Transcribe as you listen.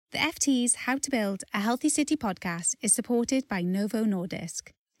The FT's How to Build a Healthy City podcast is supported by Novo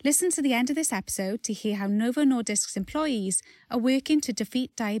Nordisk. Listen to the end of this episode to hear how Novo Nordisk's employees are working to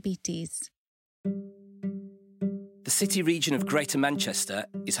defeat diabetes. The city region of Greater Manchester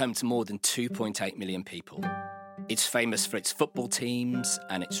is home to more than 2.8 million people. It's famous for its football teams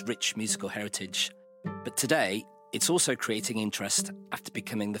and its rich musical heritage. But today, it's also creating interest after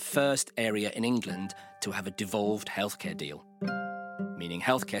becoming the first area in England to have a devolved healthcare deal, meaning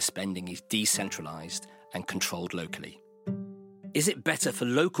healthcare spending is decentralised and controlled locally. Is it better for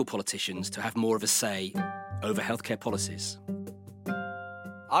local politicians to have more of a say over healthcare policies?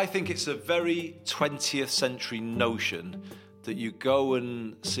 I think it's a very 20th century notion that you go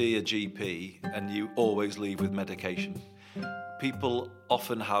and see a GP and you always leave with medication. People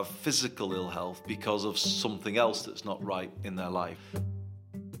often have physical ill health because of something else that's not right in their life.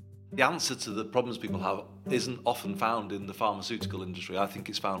 The answer to the problems people have isn't often found in the pharmaceutical industry. I think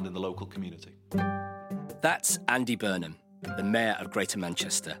it's found in the local community. That's Andy Burnham, the Mayor of Greater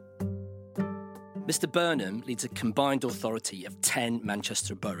Manchester. Mr Burnham leads a combined authority of 10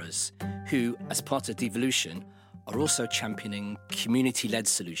 Manchester boroughs who, as part of devolution, are also championing community-led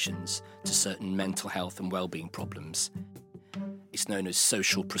solutions to certain mental health and wellbeing problems. It's known as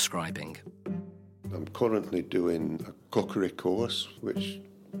social prescribing. I'm currently doing a cookery course, which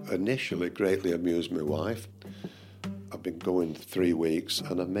initially greatly amused my wife. I've been going 3 weeks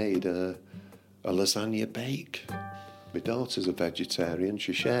and I made a lasagna bake. My daughter's a vegetarian.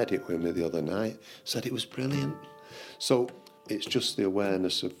 She shared it with me the other night, said it was brilliant. So it's just the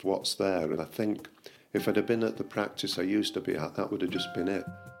awareness of what's there. And I think if I'd have been at the practice I used to be at, that would have just been it.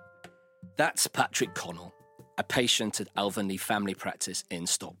 That's Patrick Connell, a patient at Alvanley Family Practice in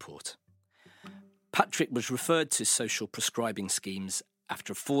Stockport. Patrick was referred to social prescribing schemes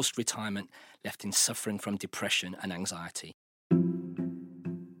after a forced retirement left him suffering from depression and anxiety.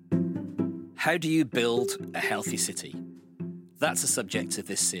 How do you build a healthy city? That's the subject of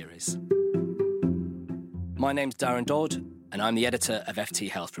this series. My name's Darren Dodd, and I'm the editor of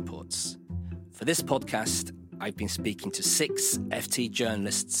FT Health Reports. For this podcast, I've been speaking to 6 FT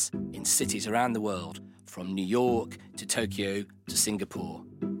journalists in cities around the world, from New York to Tokyo to Singapore.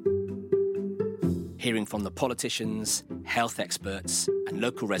 Hearing from the politicians, health experts, and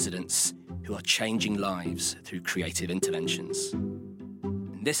local residents who are changing lives through creative interventions.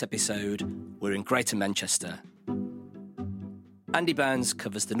 In this episode, we're in Greater Manchester. Andy Bounds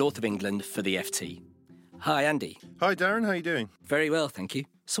covers the north of England for the FT. Hi, Andy. Hi, Darren. How are you doing? Very well, thank you.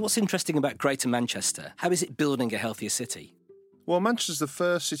 So what's interesting about Greater Manchester? How is it building a healthier city? Well, Manchester's the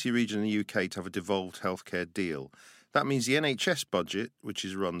first city region in the UK to have a devolved healthcare deal. That means the NHS budget, which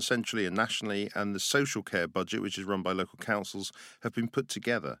is run centrally and nationally, and the social care budget, which is run by local councils, have been put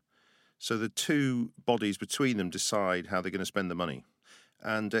together. So the two bodies between them decide how they're going to spend the money.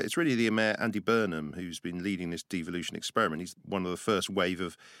 And it's really the Mayor, Andy Burnham, who's been leading this devolution experiment. He's one of the first wave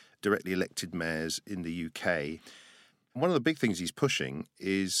of directly elected mayors in the UK. One of the big things he's pushing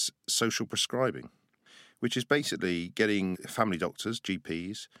is social prescribing, which is basically getting family doctors,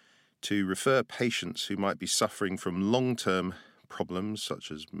 GPs, to refer patients who might be suffering from long-term problems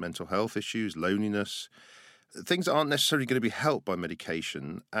such as mental health issues, loneliness, things that aren't necessarily going to be helped by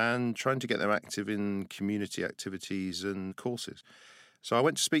medication, and trying to get them active in community activities and courses. So I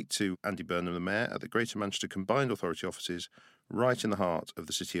went to speak to Andy Burnham, the Mayor, at the Greater Manchester Combined Authority offices right in the heart of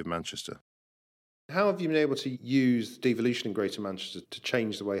the city of Manchester. How have you been able to use devolution in Greater Manchester to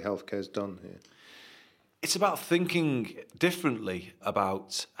change the way healthcare is done here? It's about thinking differently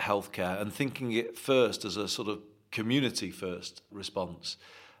about healthcare and thinking it first as a sort of community-first response,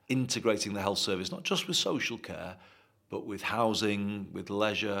 integrating the health service, not just with social care, but with housing, with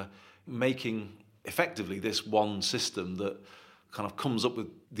leisure, making effectively this one system that kind of comes up with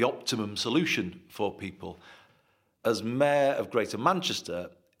the optimum solution for people. As Mayor of Greater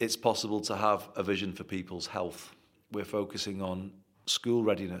Manchester, it's possible to have a vision for people's health. We're focusing on school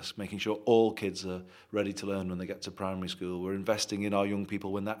readiness, making sure all kids are ready to learn when they get to primary school. We're investing in our young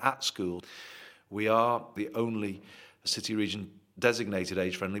people when they're at school. We are the only city region designated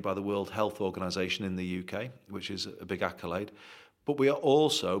age-friendly by the World Health Organization in the UK, which is a big accolade. But we are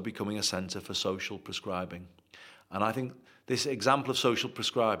also becoming a centre for social prescribing. And I think this example of social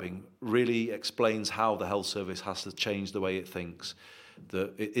prescribing really explains how the health service has to change the way it thinks.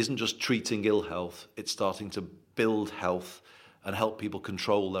 That it isn't just treating ill health, it's starting to build health and help people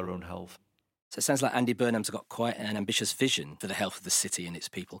control their own health. So it sounds like Andy Burnham's got quite an ambitious vision for the health of the city and its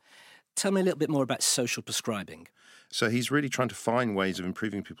people. Tell me a little bit more about social prescribing. So he's really trying to find ways of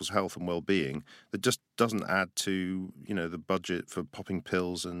improving people's health and well-being that just doesn't add to, the budget for popping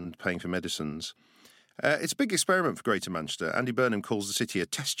pills and paying for medicines. It's a big experiment for Greater Manchester. Andy Burnham calls the city a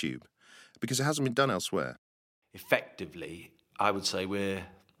test tube because it hasn't been done elsewhere. Effectively, I would say we're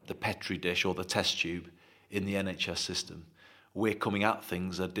the Petri dish or the test tube in the NHS system. We're coming at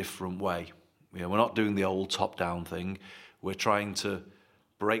things a different way. We're not doing the old top-down thing. We're trying to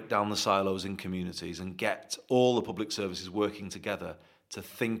break down the silos in communities and get all the public services working together to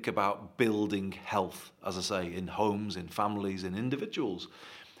think about building health, as I say, in homes, in families, in individuals.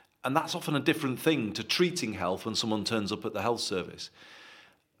 And that's often a different thing to treating health when someone turns up at the health service.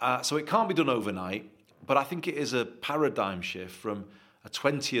 So it can't be done overnight, but I think it is a paradigm shift from a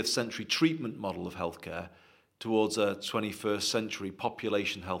 20th century treatment model of healthcare towards a 21st century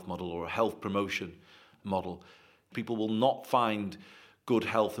population health model or a health promotion model. People will not find good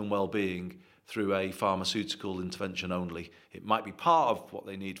health and well-being through a pharmaceutical intervention only. It might be part of what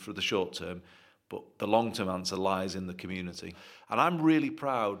they need for the short term, but the long-term answer lies in the community. And I'm really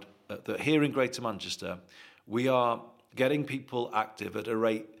proud that here in Greater Manchester, we are getting people active at a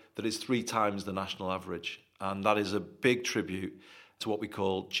rate that is 3 times the national average. And that is a big tribute to what we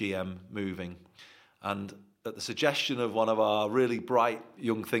call GM moving. And at the suggestion of one of our really bright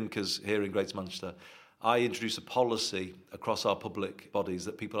young thinkers here in Greater Manchester, I introduced a policy across our public bodies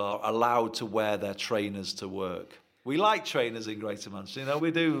that people are allowed to wear their trainers to work. We like trainers in Greater Manchester.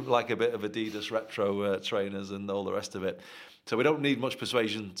 We do like a bit of Adidas retro trainers and all the rest of it. So we don't need much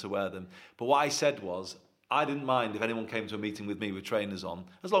persuasion to wear them. But what I said was, I didn't mind if anyone came to a meeting with me with trainers on,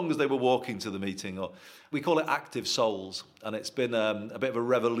 as long as they were walking to the meeting. Or we call it active souls, and it's been a bit of a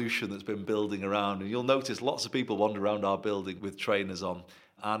revolution that's been building around. And you'll notice lots of people wander around our building with trainers on.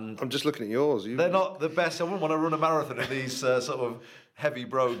 And I'm just looking at yours. They're not the best. I wouldn't want to run a marathon in these sort of heavy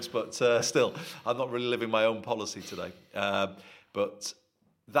brogues, but still, I'm not really living my own policy today. But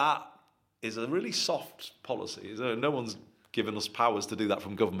that is a really soft policy. No one's given us powers to do that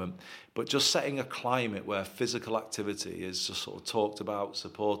from government, but just setting a climate where physical activity is just sort of talked about,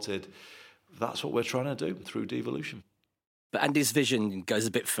 supported, that's what we're trying to do through devolution. But Andy's vision goes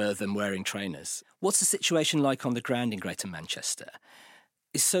a bit further than wearing trainers. What's the situation like on the ground in Greater Manchester?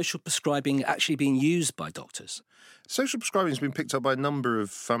 Is social prescribing actually being used by doctors? Social prescribing has been picked up by a number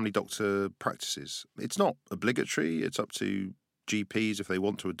of family doctor practices. It's not obligatory. It's up to GPs if they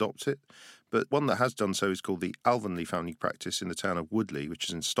want to adopt it. But one that has done so is called the Alvanley Family Practice in the town of Woodley, which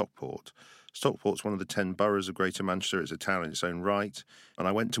is in Stockport. Stockport's one of the 10 boroughs of Greater Manchester. It's a town in its own right. And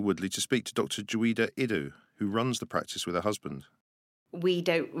I went to Woodley to speak to Dr. Juida Idu, who runs the practice with her husband. We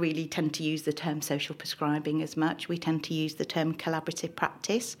don't really tend to use the term social prescribing as much. We tend to use the term collaborative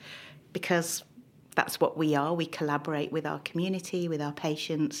practice because that's what we are. We collaborate with our community, with our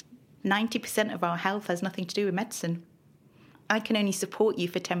patients. 90% of our health has nothing to do with medicine. I can only support you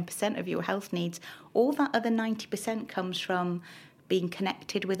for 10% of your health needs. All that other 90% comes from being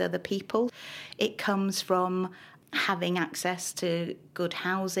connected with other people. It comes from having access to good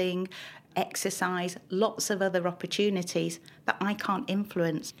housing, exercise, lots of other opportunities that I can't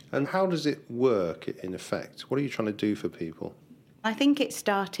influence. And how does it work in effect? What are you trying to do for people? I think it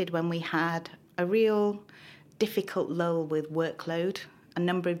started when we had a real difficult lull with workload. A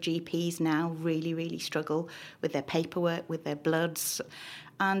number of GPs now really, really struggle with their paperwork, with their bloods.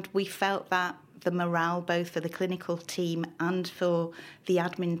 And we felt that the morale, both for the clinical team and for the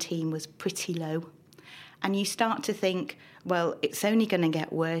admin team, was pretty low. And you start to think, well, it's only going to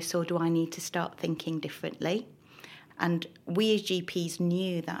get worse, or do I need to start thinking differently? And we as GPs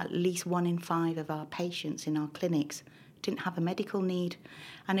knew that at least 1 in 5 of our patients in our clinics didn't have a medical need.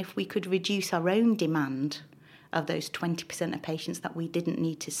 And if we could reduce our own demand of those 20% of patients that we didn't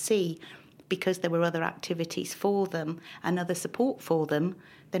need to see because there were other activities for them and other support for them,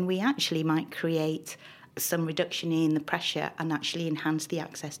 then we actually might create some reduction in the pressure and actually enhance the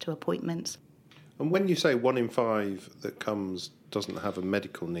access to appointments. And when you say 1 in 5 that comes doesn't have a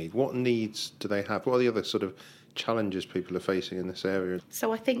medical need, what needs do they have? What are the other sort of challenges people are facing in this area?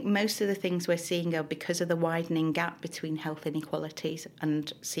 So I think most of the things we're seeing are because of the widening gap between health inequalities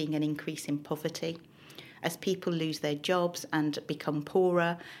and seeing an increase in poverty. As people lose their jobs and become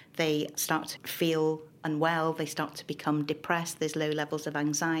poorer, they start to feel unwell, they start to become depressed, there's low levels of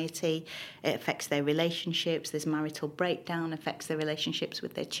anxiety, it affects their relationships, there's marital breakdown, affects their relationships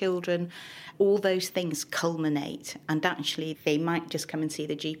with their children. All those things culminate, and actually they might just come and see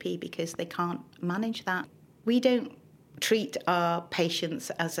the GP because they can't manage that. We don't treat our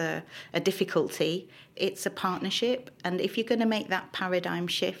patients as a difficulty, it's a partnership, and if you're going to make that paradigm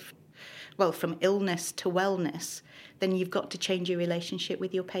shift, well, from illness to wellness, then you've got to change your relationship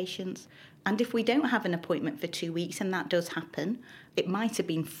with your patients. And if we don't have an appointment for 2 weeks, and that does happen, it might have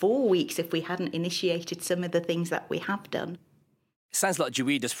been 4 weeks if we hadn't initiated some of the things that we have done. It sounds like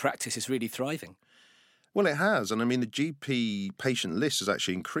Juida's practice is really thriving. Well, it has. And I mean, the GP patient list has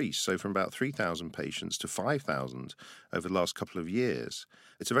actually increased. So from about 3,000 patients to 5,000 over the last couple of years.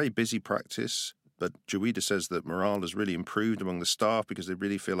 It's a very busy practice. But Juwida says that morale has really improved among the staff because they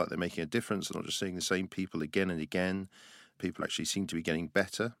really feel like they're making a difference. They're not just seeing the same people again and again. People actually seem to be getting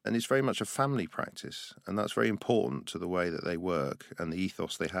better. And it's very much a family practice. And that's very important to the way that they work and the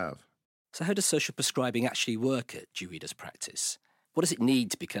ethos they have. So how does social prescribing actually work at Juwida's practice? What does it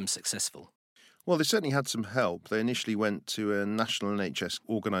need to become successful? Well, they certainly had some help. They initially went to a national NHS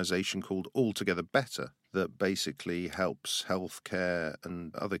organisation called Altogether Better that basically helps healthcare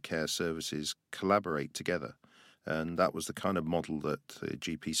and other care services collaborate together. And that was the kind of model that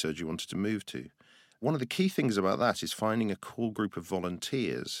GP surgery wanted to move to. One of the key things about that is finding a core group of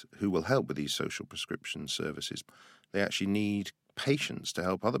volunteers who will help with these social prescription services. They actually need patients to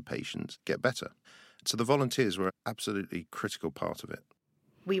help other patients get better. So the volunteers were an absolutely critical part of it.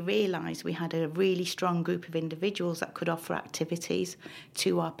 We realised we had a really strong group of individuals that could offer activities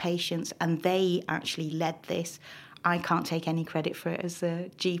to our patients, and they actually led this. I can't take any credit for it as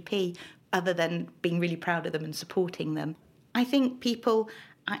a GP, other than being really proud of them and supporting them. I think people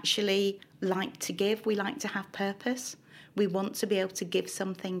actually like to give. We like to have purpose. We want to be able to give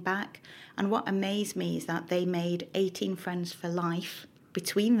something back. And what amazed me is that they made 18 friends for life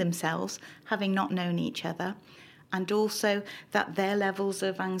between themselves, having not known each other. And also that their levels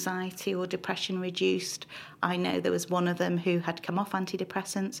of anxiety or depression reduced. I know there was one of them who had come off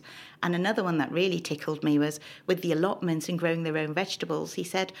antidepressants, and another one that really tickled me was with the allotments and growing their own vegetables. He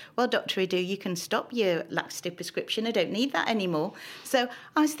said, well, Dr. Adu, you can stop your laxative prescription. I don't need that anymore. So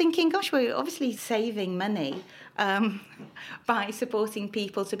I was thinking, gosh, we're obviously saving money by supporting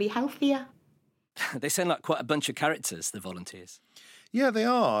people to be healthier. They sound like quite a bunch of characters, the volunteers. Yeah, they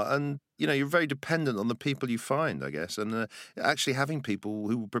are. And, you're very dependent on the people you find, I guess, and actually having people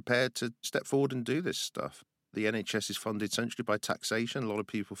who are prepared to step forward and do this stuff. The NHS is funded essentially by taxation. A lot of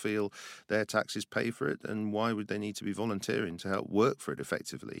people feel their taxes pay for it, and why would they need to be volunteering to help work for it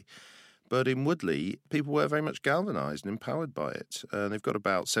effectively? But in Woodley, people were very much galvanised and empowered by it. They've got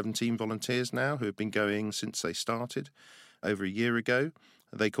about 17 volunteers now who have been going since they started over a year ago.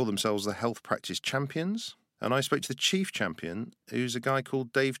 They call themselves the Health Practice Champions. And I spoke to the chief champion, who's a guy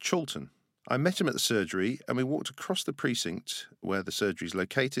called Dave Chulton. I met him at the surgery, and we walked across the precinct where the surgery is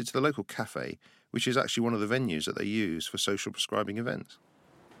located to the local cafe, which is actually one of the venues that they use for social prescribing events.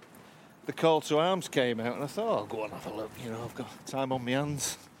 The call to arms came out, and I thought, I'll go and have a look. I've got time on my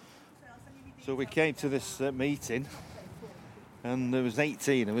hands. So we came to this meeting, and there was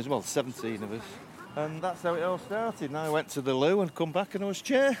 17 of us. And that's how it all started. And I went to the loo and come back and I was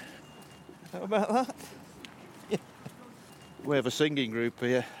chair. How about that? We have a singing group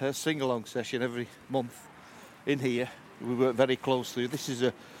here, a sing-along session every month in here. We work very closely. This is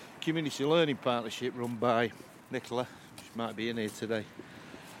a community learning partnership run by Nicola, which might be in here today,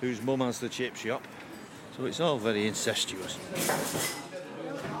 whose mum has the chip shop. So it's all very incestuous.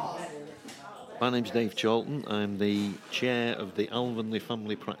 My name's Dave Chulton. I'm the chair of the Alvanley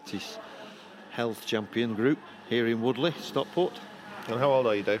Family Practice Health Champion Group here in Woodley, Stockport. And how old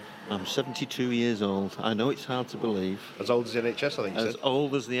are you, Dave? I'm 72 years old. I know it's hard to believe. As old as the NHS, I think you said. As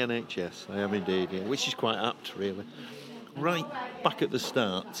old as the NHS, I am indeed, yeah, which is quite apt, really. Right back at the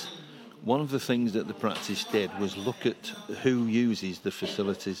start, one of the things that the practice did was look at who uses the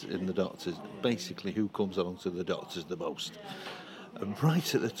facilities in the doctors, basically who comes along to the doctors the most. And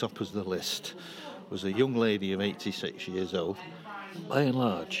right at the top of the list was a young lady of 86 years old. By and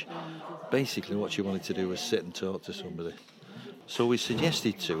large, basically what she wanted to do was sit and talk to somebody. So we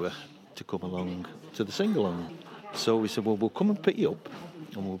suggested to her to come along to the sing-along. So we said, well, we'll come and pick you up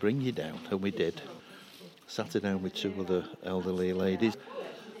and we'll bring you down. And we did. Sat her down with two other elderly ladies.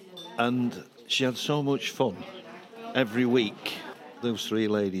 And she had so much fun. Every week, those three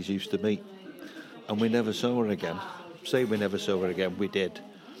ladies used to meet. And we never saw her again. Say we never saw her again, we did.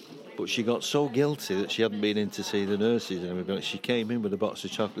 But she got so guilty that she hadn't been in to see the nurses and everybody. She came in with a box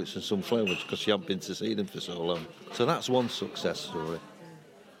of chocolates and some flowers because she hadn't been to see them for so long. So that's one success story.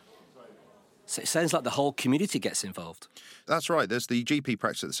 So it sounds like the whole community gets involved. That's right. There's the GP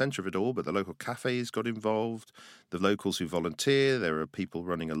practice at the centre of it all, but the local cafes got involved, the locals who volunteer, there are people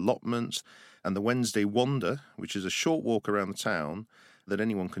running allotments, and the Wednesday Wander, which is a short walk around the town that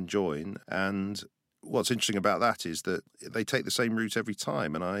anyone can join. And what's interesting about that is that they take the same route every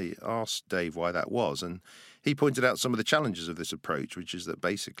time, and I asked Dave why that was, and he pointed out some of the challenges of this approach, which is that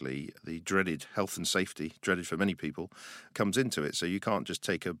basically the dreaded health and safety, dreaded for many people, comes into it. So you can't just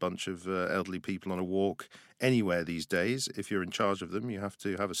take a bunch of elderly people on a walk anywhere these days. If you're in charge of them, you have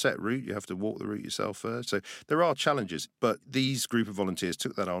to have a set route, you have to walk the route yourself first. So there are challenges, but these group of volunteers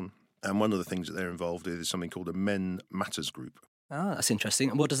took that on. And one of the things that they're involved in is something called a Men Matters group. Ah, that's interesting.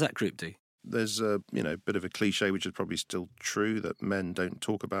 And what does that group do? There's a bit of a cliche, which is probably still true, that men don't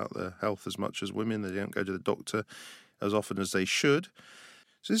talk about their health as much as women. They don't go to the doctor as often as they should.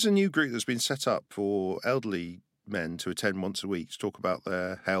 So this is a new group that's been set up for elderly men to attend once a week to talk about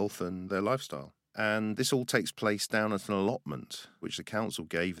their health and their lifestyle. And this all takes place down at an allotment, which the council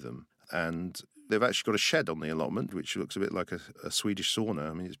gave them. And they've actually got a shed on the allotment, which looks a bit like a Swedish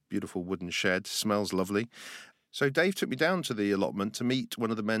sauna. I mean, it's a beautiful wooden shed, smells lovely. So Dave took me down to the allotment to meet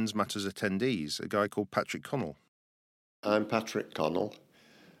one of the Men's Matters attendees, a guy called Patrick Connell. I'm Patrick Connell,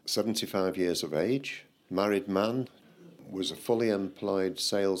 75 years of age, married man, was a fully employed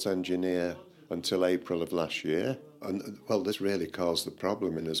sales engineer until April of last year. And, well, this really caused the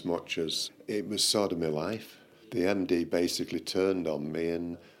problem in as much as it was sort of my life. The MD basically turned on me,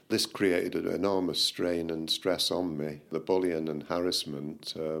 and this created an enormous strain and stress on me, the bullying and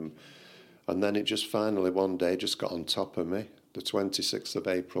harassment. And then it just finally one day just got on top of me, the 26th of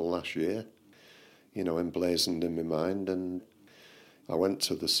April last year, emblazoned in my mind. And I went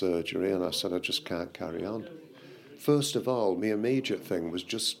to the surgery and I said, I just can't carry on. First of all, my immediate thing was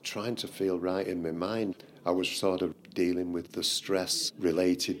just trying to feel right in my mind. I was sort of dealing with the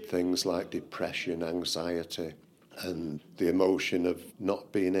stress-related things like depression, anxiety, and the emotion of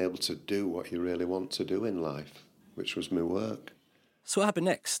not being able to do what you really want to do in life, which was my work. So what happened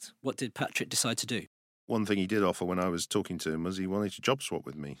next? What did Patrick decide to do? One thing he did offer when I was talking to him was he wanted to job swap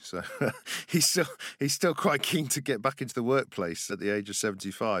with me. So he's still quite keen to get back into the workplace at the age of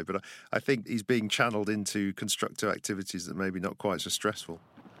 75. But I think he's being channeled into constructive activities that maybe not quite so stressful.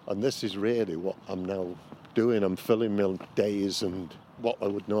 And this is really what I'm now doing. I'm filling my days and what I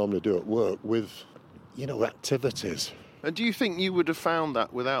would normally do at work with, activities. And do you think you would have found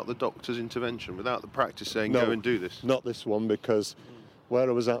that without the doctor's intervention, without the practice saying, No, go and do this? Not this one, because where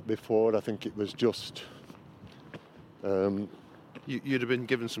I was at before, I think it was just... You'd have been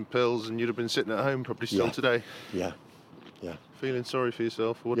given some pills and you'd have been sitting at home probably still today. Yeah. Feeling sorry for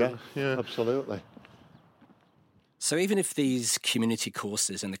yourself or whatever. Yeah, absolutely. So even if these community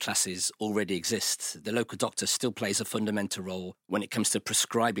courses and the classes already exist, the local doctor still plays a fundamental role when it comes to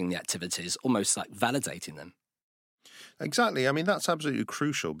prescribing the activities, almost like validating them. Exactly. I mean, that's absolutely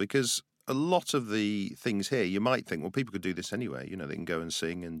crucial because a lot of the things here, you might think, well, people could do this anyway. They can go and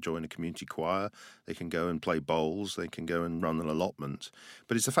sing and join a community choir. They can go and play bowls. They can go and run an allotment.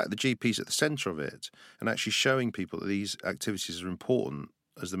 But it's the fact that the GP's at the centre of it and actually showing people that these activities are important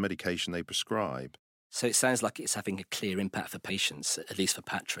as the medication they prescribe. So it sounds like it's having a clear impact for patients, at least for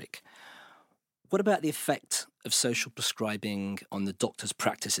Patrick. What about the effect of social prescribing on the doctor's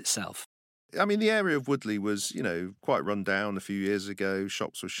practice itself? I mean, the area of Woodley was, quite run down a few years ago.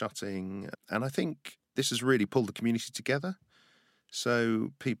 Shops were shutting. And I think this has really pulled the community together. So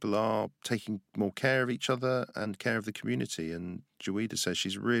people are taking more care of each other and care of the community. And Joida says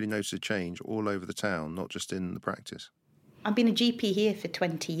she's really noticed a change all over the town, not just in the practice. I've been a GP here for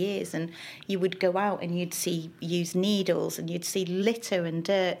 20 years, and you would go out and you'd see used needles and you'd see litter and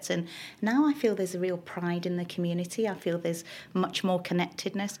dirt, and now I feel there's a real pride in the community. I feel there's much more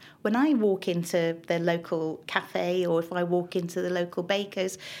connectedness. When I walk into the local cafe or if I walk into the local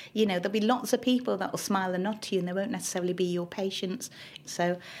bakers, there'll be lots of people that will smile and nod to you, and they won't necessarily be your patients.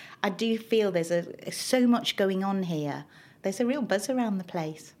 So I do feel there's so much going on here. There's a real buzz around the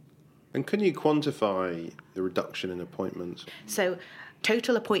place. And can you quantify the reduction in appointments? So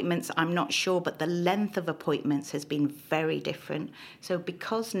total appointments, I'm not sure, but the length of appointments has been very different. So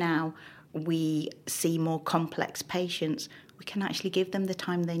because now we see more complex patients, we can actually give them the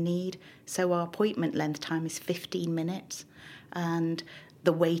time they need. So our appointment length time is 15 minutes and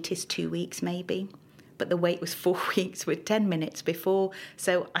the wait is 2 weeks maybe. But the wait was 4 weeks with 10 minutes before.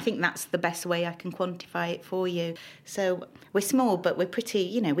 So I think that's the best way I can quantify it for you. So we're small, but we're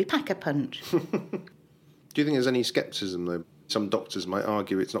pretty, we pack a punch. Do you think there's any scepticism, though? Some doctors might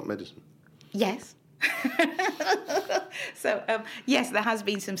argue it's not medicine. Yes. So, yes, there has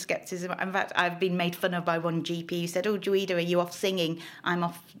been some scepticism. In fact, I've been made fun of by one GP who said, oh, Joida, are you off singing? I'm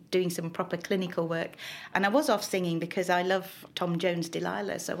off doing some proper clinical work. And I was off singing because I love Tom Jones'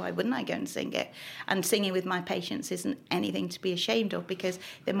 Delilah, so why wouldn't I go and sing it? And singing with my patients isn't anything to be ashamed of, because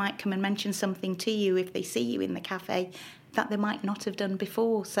they might come and mention something to you if they see you in the cafe that they might not have done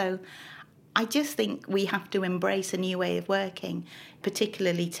before. So I just think we have to embrace a new way of working,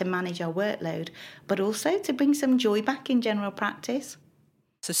 particularly to manage our workload, but also to bring some joy back in general practice.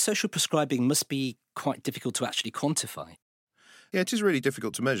 So social prescribing must be quite difficult to actually quantify. Yeah, it is really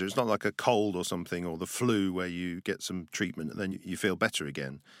difficult to measure. It's not like a cold or something, or the flu where you get some treatment and then you feel better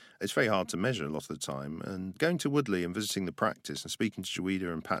again. It's very hard to measure a lot of the time. And going to Woodley and visiting the practice and speaking to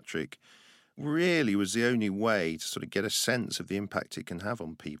Joida and Patrick really was the only way to sort of get a sense of the impact it can have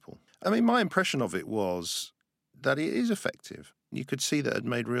on people. I mean, my impression of it was that it is effective. You could see that it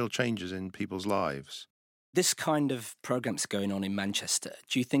made real changes in people's lives. This kind of program's going on in Manchester.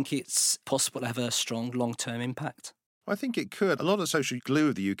 Do you think it's possible to have a strong long-term impact? I think it could. A lot of the social glue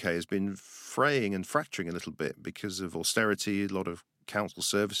of the UK has been fraying and fracturing a little bit because of austerity. A lot of council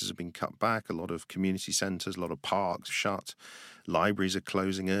services have been cut back, a lot of community centres, a lot of parks shut, libraries are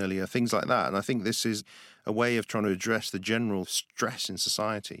closing earlier, things like that. And I think this is a way of trying to address the general stress in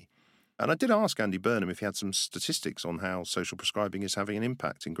society. And I did ask Andy Burnham if he had some statistics on how social prescribing is having an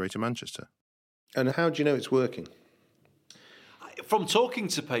impact in Greater Manchester. And how do you know it's working? From talking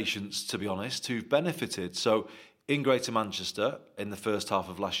to patients, to be honest, who've benefited. So in Greater Manchester, in the first half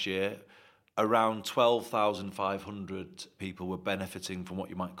of last year, around 12,500 people were benefiting from what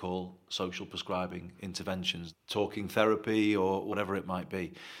you might call social prescribing interventions, talking therapy or whatever it might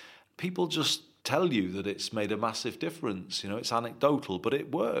be. People just tell you that it's made a massive difference. You know, it's anecdotal, but it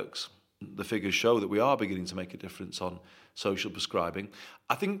works. The figures show that we are beginning to make a difference on social prescribing.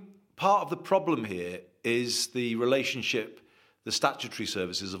 I think part of the problem here is the relationship the statutory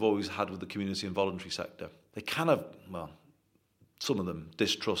services have always had with the community and voluntary sector. They kind of, well, some of them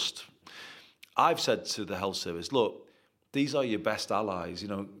distrust. I've said to the health service, look, these are your best allies. You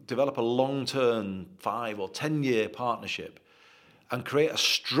know, develop a long-term 5 or 10-year partnership and create a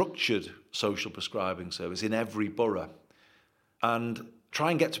structured social prescribing service in every borough. And try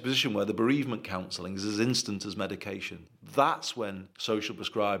and get to a position where the bereavement counselling is as instant as medication. That's when social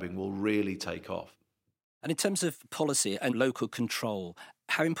prescribing will really take off. And in terms of policy and local control,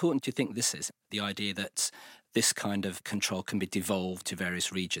 how important do you think this is, the idea that this kind of control can be devolved to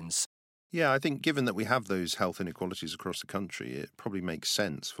various regions? Yeah, I think given that we have those health inequalities across the country, it probably makes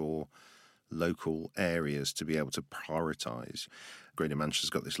sense for local areas to be able to prioritise. Greater Manchester's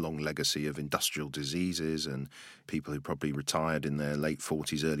got this long legacy of industrial diseases and people who probably retired in their late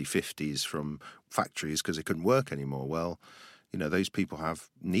 40s, early 50s from factories because they couldn't work anymore. Well, you know, those people have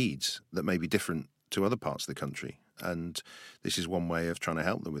needs that may be different to other parts of the country, and this is one way of trying to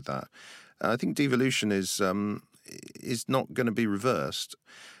help them with that. I think devolution is not going to be reversed.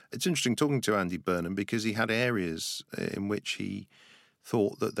 It's interesting talking to Andy Burnham because he had areas in which he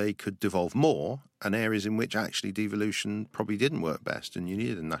thought that they could devolve more and areas in which actually devolution probably didn't work best and you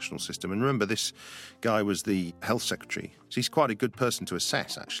needed a national system. And remember, this guy was the health secretary, so he's quite a good person to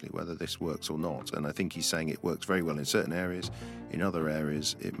assess actually whether this works or not. And I think he's saying it works very well in certain areas. In other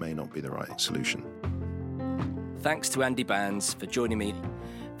areas, it may not be the right solution. Thanks to Andy Bands for joining me.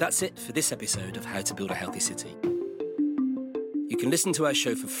 That's it for this episode of How to Build a Healthy City. You can listen to our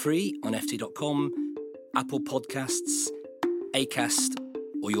show for free on ft.com, Apple Podcasts, Acast,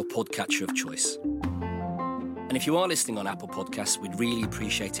 or your podcatcher of choice. And if you are listening on Apple Podcasts, we'd really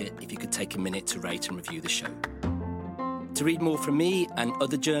appreciate it if you could take a minute to rate and review the show. To read more from me and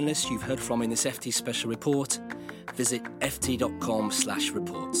other journalists you've heard from in this FT special report, visit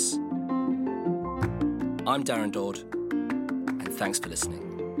ft.com/reports. I'm Darren Dodd, and thanks for listening.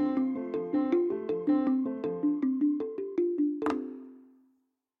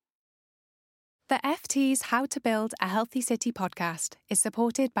 The FT's How to Build a Healthy City podcast is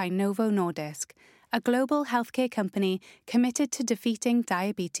supported by Novo Nordisk, a global healthcare company committed to defeating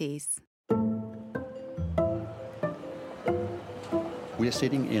diabetes. We are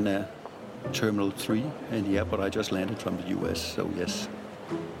sitting in a Terminal 3 in the airport. I just landed from the US, so yes,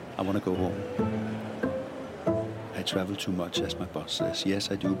 I want to go home. I travel too much, as my boss says. Yes,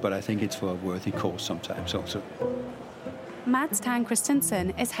 I do, but I think it's for a worthy cause sometimes also. Mads Tang Christensen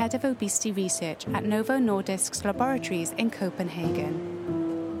is head of obesity research at Novo Nordisk's laboratories in Copenhagen.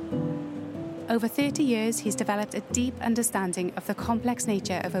 Over 30 years, he's developed a deep understanding of the complex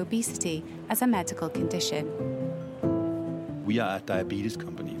nature of obesity as a medical condition. We are a diabetes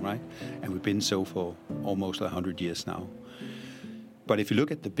company, right? And we've been so for almost 100 years now. But if you look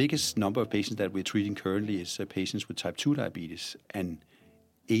at the biggest number of patients that we're treating currently is patients with type 2 diabetes, and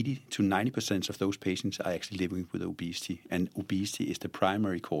 80 to 90% of those patients are actually living with obesity, and obesity is the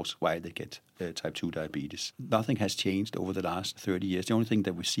primary cause why they get type 2 diabetes. Nothing has changed over the last 30 years. The only thing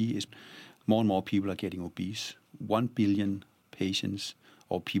that we see is more and more people are getting obese. 1 billion patients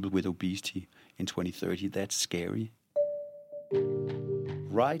or people with obesity in 2030, that's scary.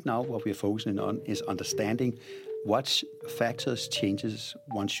 Right now, what we're focusing on is understanding what factors changes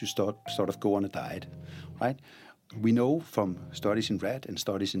once you sort of go on a diet, right? We know from studies in rat and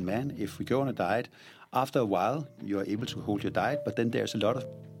studies in man, if we go on a diet, after a while you are able to hold your diet, but then there's a lot of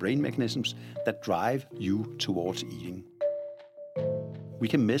brain mechanisms that drive you towards eating. We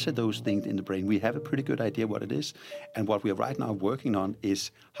can measure those things in the brain. We have a pretty good idea what it is. And what we are right now working on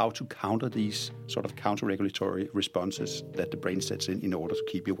is how to counter these sort of counter-regulatory responses that the brain sets in order to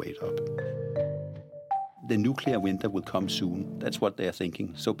keep your weight up. The nuclear winter will come soon. That's what they're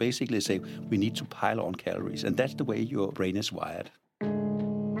thinking. So basically say we need to pile on calories. And that's the way your brain is wired.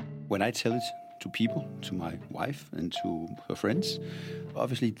 When I tell it to people, to my wife and to her friends,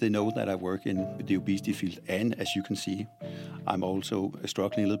 obviously they know that I work in the obesity field. And as you can see, I'm also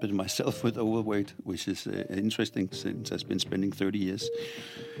struggling a little bit myself with overweight, which is interesting since I've been spending 30 years.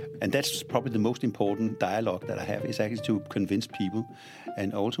 And that's probably the most important dialogue that I have, is actually to convince people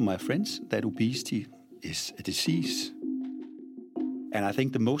and also my friends that obesity is a disease. And I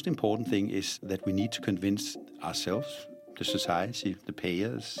think the most important thing is that we need to convince ourselves, the society, the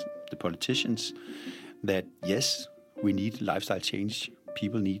payers, the politicians, that yes, we need lifestyle change.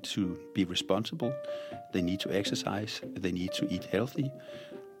 People need to be responsible. They need to exercise. They need to eat healthy.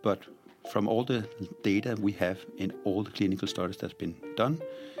 But from all the data we have in all the clinical studies that's been done,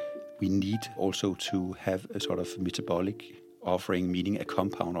 we need also to have a sort of metabolic offering, meaning a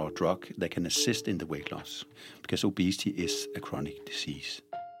compound or a drug that can assist in the weight loss, because obesity is a chronic disease.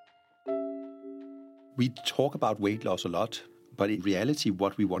 We talk about weight loss a lot, but in reality,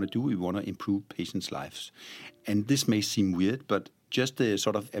 what we want to do, we want to improve patients' lives. And this may seem weird, but just the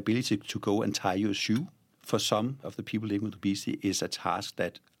sort of ability to go and tie your shoe for some of the people living with obesity is a task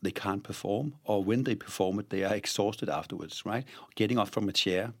that they can't perform, or when they perform it, they are exhausted afterwards, right? Getting up from a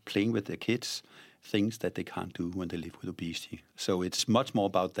chair, playing with their kids, things that they can't do when they live with obesity. So it's much more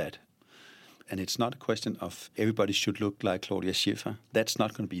about that. And it's not a question of everybody should look like Claudia Schiffer. That's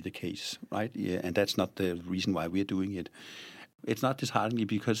not going to be the case, right? Yeah, and that's not the reason why we're doing it. It's not disheartening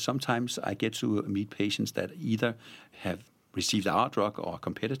because sometimes I get to meet patients that either have received our drug or a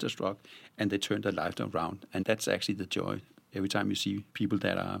competitor's drug and they turn their life around. And that's actually the joy. Every time you see people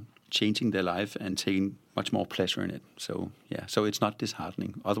that are changing their life and taking much more pleasure in it. So, yeah, so it's not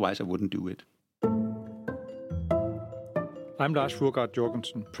disheartening. Otherwise, I wouldn't do it. I'm Lars Furgaard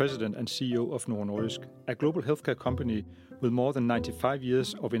Jorgensen, President and CEO of Novo Nordisk, a global healthcare company with more than 95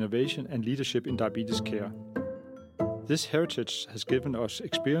 years of innovation and leadership in diabetes care. This heritage has given us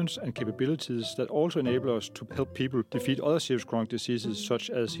experience and capabilities that also enable us to help people defeat other serious chronic diseases such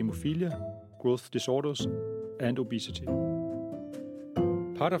as hemophilia, growth disorders, and obesity.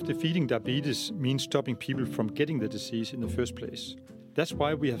 Part of defeating diabetes means stopping people from getting the disease in the first place. That's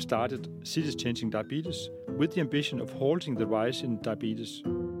why we have started Cities Changing Diabetes with the ambition of halting the rise in diabetes.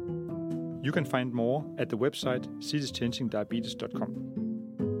 You can find more at the website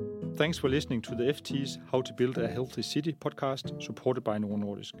citieschangingdiabetes.com. Thanks for listening to the FT's How to Build a Healthy City podcast supported by Novo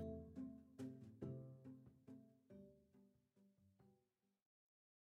Nordisk.